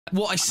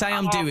what I say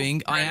I'm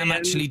doing, I am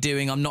actually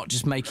doing. I'm not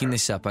just making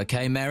this up,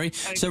 okay, Mary?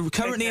 So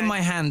currently in my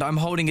hand, I'm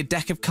holding a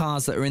deck of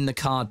cards that are in the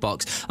card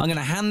box. I'm going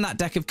to hand that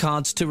deck of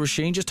cards to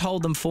Roisin. Just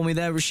hold them for me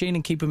there, Roisin,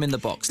 and keep them in the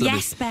box.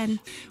 Yes, Ben.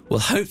 Well,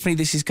 hopefully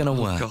this is going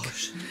to work.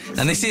 Gosh.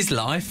 And this is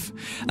life.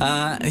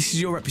 This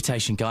is your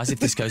reputation, guys, if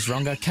this goes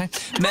wrong, okay?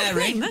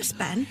 Mary, Famous,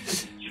 Ben.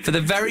 for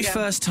the very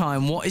first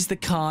time, what is the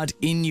card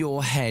in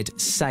your head?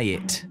 Say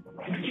it.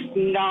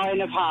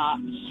 9 of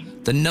hearts.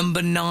 The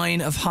number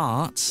 9 of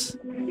hearts.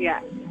 Yeah.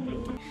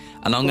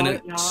 And I'm going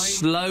Right, to nine.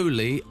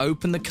 slowly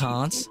open the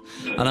cards,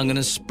 and I'm going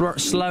to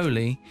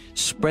slowly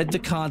spread the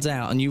cards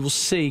out, and you will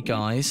see,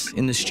 guys,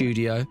 in the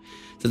studio,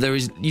 that there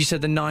is, you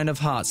said the 9 of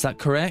hearts, is that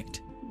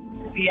correct?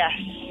 Yes.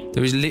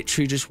 There is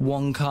literally just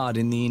one card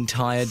in the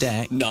entire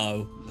deck.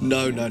 No.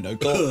 Go on.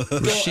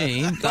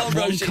 Roisin, that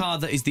one Roisin.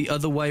 card that is the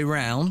other way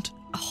round,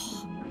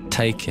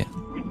 take it.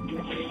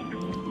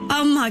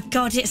 Oh, my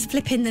God, it's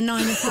flipping the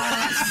 9 of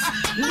hearts.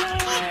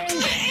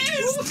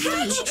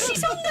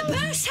 She's on the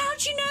bus. How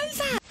do you know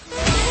that?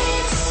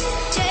 It's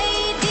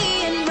JD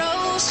and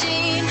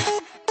Roisin.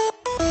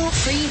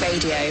 Free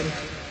Radio.